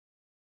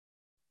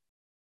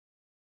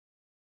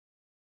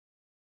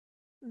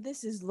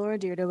This is Laura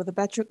Deirdre with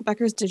the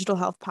Becker's Digital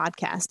Health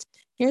Podcast.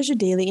 Here's your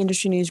daily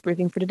industry news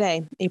briefing for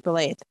today, April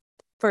 8th.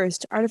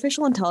 First,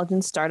 artificial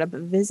intelligence startup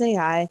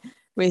Viz.ai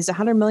raised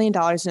 $100 million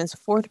in its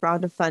fourth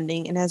round of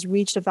funding and has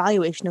reached a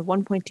valuation of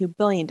 $1.2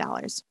 billion.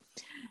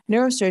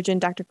 Neurosurgeon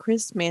Dr.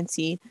 Chris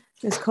Mancy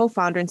is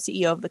co-founder and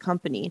CEO of the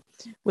company,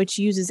 which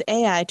uses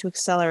AI to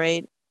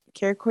accelerate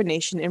care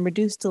coordination and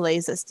reduce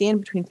delays that stand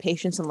between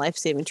patients and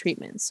life-saving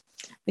treatments.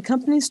 The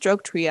company's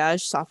stroke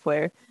triage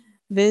software,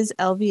 Viz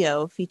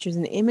LVO, features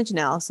an image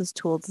analysis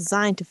tool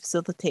designed to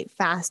facilitate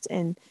fast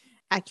and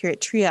accurate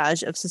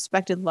triage of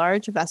suspected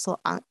large vessel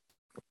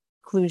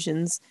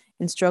occlusions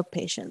in stroke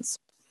patients.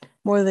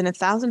 More than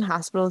 1,000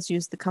 hospitals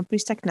use the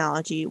company's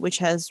technology, which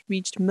has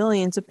reached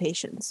millions of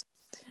patients.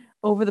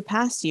 Over the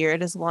past year,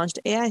 it has launched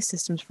AI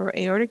systems for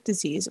aortic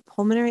disease,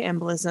 pulmonary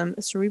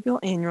embolism, cerebral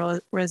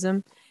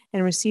aneurysm,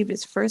 and received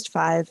its first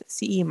 5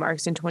 CE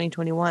marks in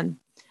 2021.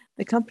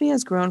 The company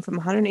has grown from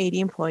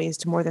 180 employees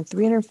to more than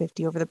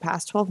 350 over the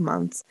past 12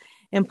 months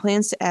and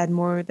plans to add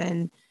more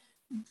than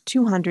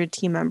 200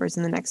 team members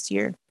in the next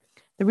year.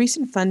 The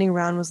recent funding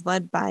round was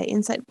led by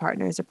Insight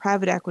Partners, a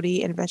private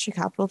equity and venture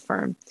capital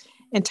firm,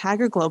 and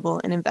Tiger Global,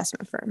 an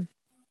investment firm.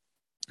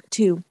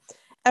 2.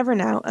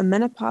 Evernow, a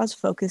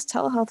menopause-focused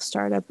telehealth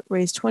startup,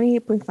 raised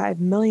 $28.5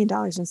 million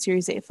in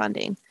Series A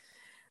funding.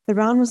 The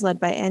round was led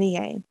by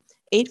NEA,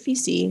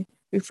 8VC,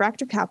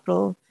 Refractor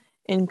Capital,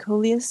 and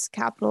Coleus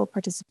Capital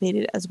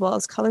participated, as well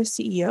as Color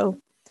CEO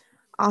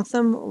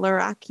Otham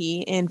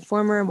Laraki and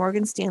former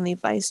Morgan Stanley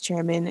Vice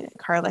Chairman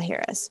Carla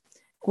Harris.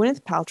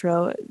 Gwyneth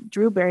Paltrow,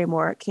 Drew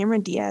Barrymore,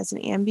 Cameron Diaz,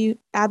 and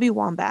Abby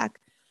Wambach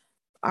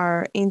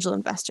are angel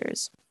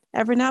investors.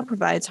 Evernow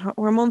provides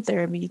hormone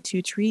therapy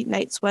to treat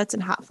night sweats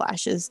and hot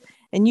flashes,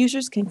 and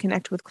users can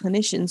connect with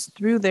clinicians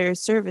through their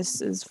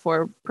services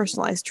for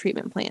personalized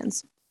treatment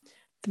plans.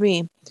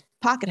 3.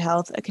 Pocket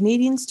Health, a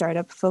Canadian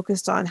startup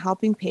focused on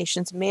helping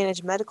patients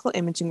manage medical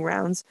imaging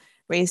rounds,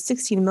 raised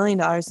 $16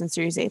 million in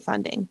Series A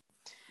funding.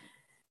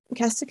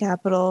 Kesta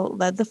Capital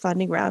led the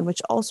funding round,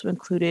 which also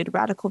included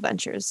Radical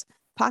Ventures.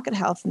 Pocket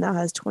Health now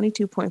has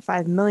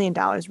 $22.5 million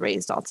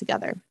raised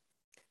altogether.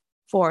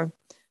 4.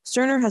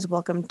 Cerner has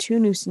welcomed 2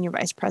 new senior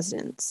vice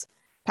presidents.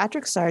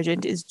 Patrick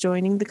Sargent is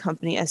joining the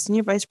company as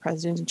senior vice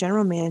president and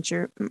general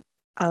manager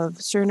of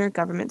Cerner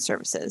Government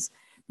Services.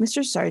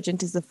 Mr.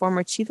 Sargent is the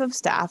former chief of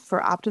staff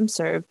for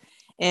OptumServe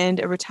and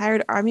a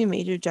retired Army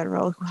Major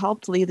General who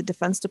helped lead the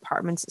Defense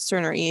Department's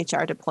Cerner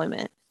EHR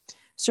deployment.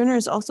 Cerner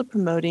is also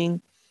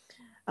promoting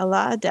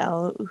Ala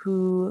Adel,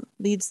 who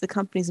leads the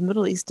company's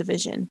Middle East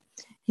division.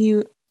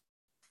 He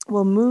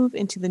will move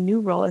into the new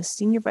role as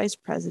senior vice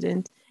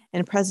president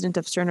and president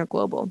of Cerner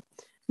Global.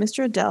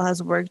 Mr. Adel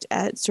has worked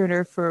at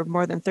Cerner for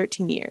more than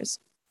 13 years.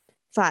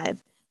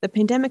 5. The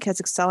pandemic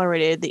has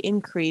accelerated the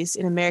increase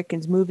in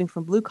Americans moving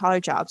from blue-collar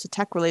jobs to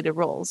tech-related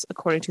roles,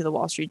 according to the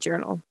Wall Street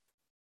Journal.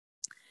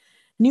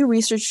 New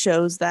research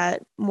shows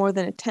that more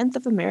than 1/10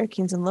 of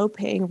Americans in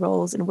low-paying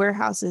roles in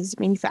warehouses,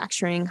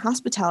 manufacturing,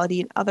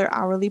 hospitality, and other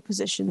hourly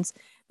positions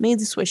made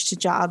the switch to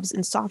jobs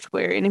in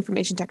software and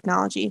information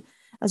technology,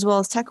 as well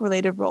as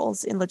tech-related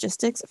roles in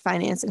logistics,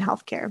 finance, and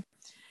healthcare.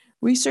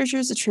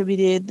 Researchers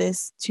attributed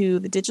this to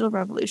the digital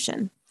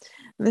revolution.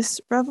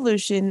 This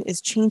revolution is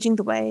changing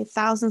the way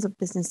thousands of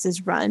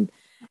businesses run,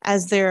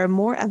 as there are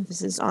more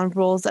emphasis on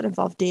roles that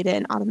involve data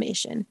and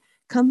automation.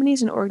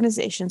 Companies and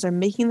organizations are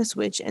making the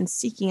switch and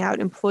seeking out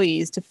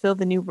employees to fill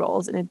the new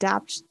roles and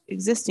adapt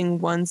existing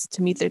ones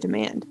to meet their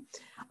demand.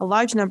 A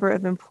large number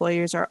of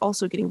employers are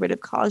also getting rid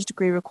of college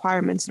degree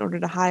requirements in order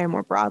to hire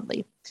more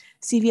broadly.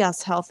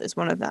 CVS Health is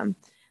one of them.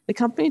 The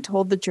company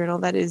told the Journal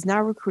that it is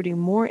now recruiting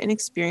more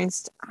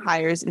inexperienced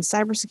hires in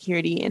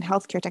cybersecurity and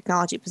healthcare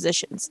technology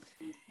positions.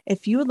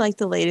 If you would like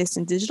the latest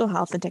in digital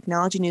health and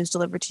technology news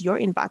delivered to your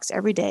inbox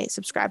every day,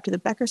 subscribe to the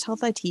Becker's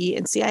Health IT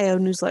and CIO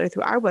newsletter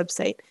through our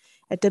website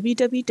at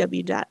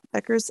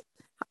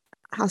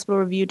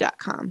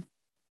www.beckershospitalreview.com.